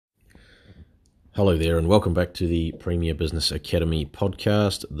Hello there, and welcome back to the Premier Business Academy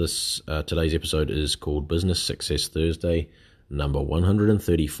podcast. Today's episode is called Business Success Thursday, number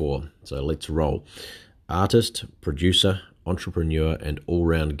 134. So let's roll. Artist, producer, entrepreneur, and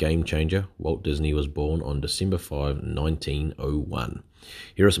all-round game changer, Walt Disney was born on December 5, 1901.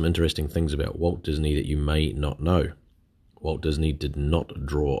 Here are some interesting things about Walt Disney that you may not know. Walt Disney did not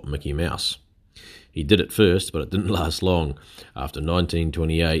draw Mickey Mouse. He did it first, but it didn't last long. After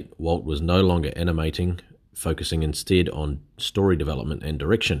 1928, Walt was no longer animating, focusing instead on story development and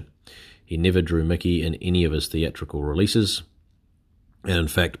direction. He never drew Mickey in any of his theatrical releases, and in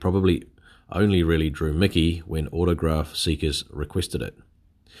fact probably only really drew Mickey when autograph seekers requested it.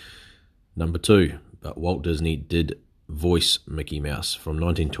 Number 2, but Walt Disney did voice Mickey Mouse. From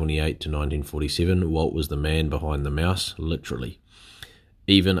 1928 to 1947, Walt was the man behind the mouse, literally.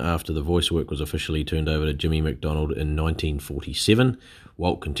 Even after the voice work was officially turned over to Jimmy McDonald in 1947,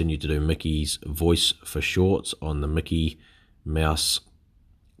 Walt continued to do Mickey's voice for shorts on the Mickey Mouse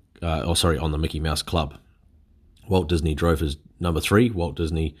Club. Walt Disney drove his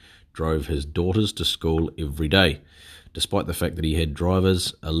daughters to school every day. Despite the fact that he had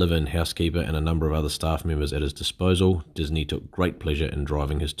drivers, a live-in housekeeper, and a number of other staff members at his disposal, Disney took great pleasure in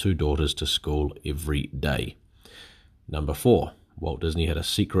driving his 2 daughters to school every day. Number 4. Walt Disney had a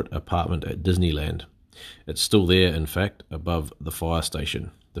secret apartment at Disneyland. It's still there, in fact, above the fire station.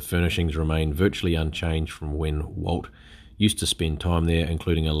 The furnishings remain virtually unchanged from when Walt used to spend time there,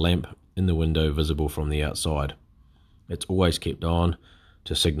 including a lamp in the window visible from the outside. It's always kept on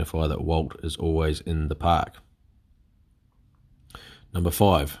to signify that Walt is always in the park. Number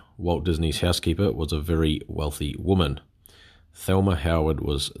 5. Walt Disney's housekeeper was a very wealthy woman. Thelma Howard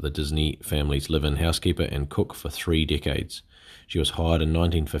was the Disney family's live-in housekeeper and cook for 3 decades. She was hired in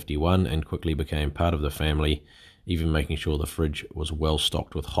 1951 and quickly became part of the family, even making sure the fridge was well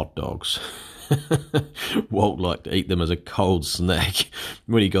stocked with hot dogs. Walt liked to eat them as a cold snack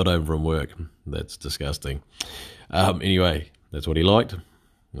when he got home from work. That's disgusting. Anyway, that's what he liked.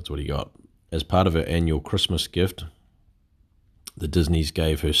 That's what he got. As part of her annual Christmas gift, the Disneys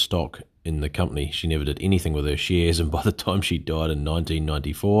gave her stock in the company. She never did anything with her shares, and by the time she died in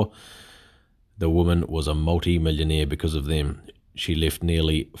 1994, the woman was a multi-millionaire because of them. She left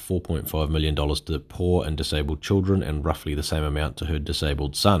nearly $4.5 million to poor and disabled children and roughly the same amount to her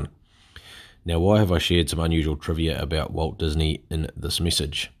disabled son. Now, why have I shared some unusual trivia about Walt Disney in this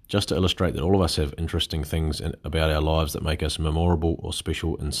message? Just to illustrate that all of us have interesting things about our lives that make us memorable or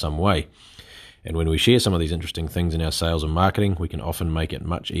special in some way. And when we share some of these interesting things in our sales and marketing, we can often make it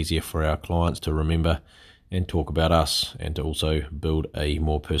much easier for our clients to remember and talk about us, and to also build a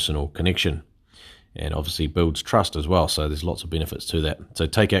more personal connection. And obviously builds trust as well, so there's lots of benefits to that. So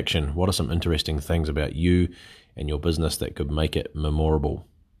take action. What are some interesting things about you and your business that could make it memorable?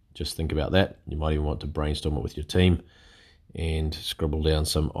 Just think about that. You might even want to brainstorm it with your team and scribble down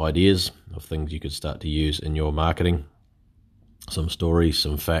some ideas of things you could start to use in your marketing. Some stories,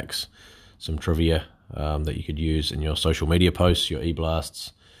 some facts, some trivia that you could use in your social media posts, your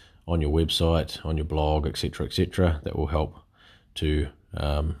e-blasts, on your website, on your blog, etc., that will help to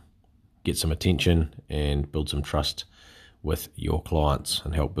get some attention and build some trust with your clients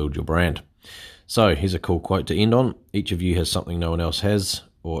and help build your brand. So here's a cool quote to end on. Each of you has something no one else has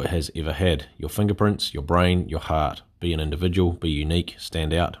or has ever had. Your fingerprints, your brain, your heart. Be an individual, be unique,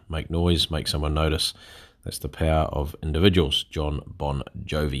 stand out, make noise, make someone notice. That's the power of individuals. John Bon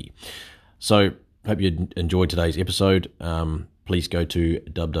Jovi. So hope you enjoyed today's episode. Please go to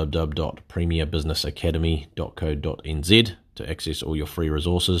www.premierbusinessacademy.co.nz to access all your free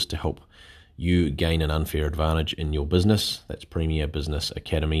resources to help you gain an unfair advantage in your business. That's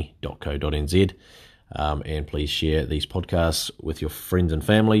premierbusinessacademy.co.nz. And please share these podcasts with your friends and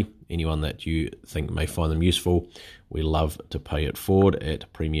family, anyone that you think may find them useful. We love to pay it forward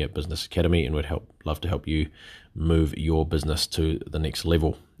at Premier Business Academy, and we'd love to help you move your business to the next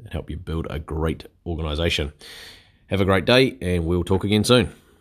level and help you build a great organization. Have a great day, and we'll talk again soon.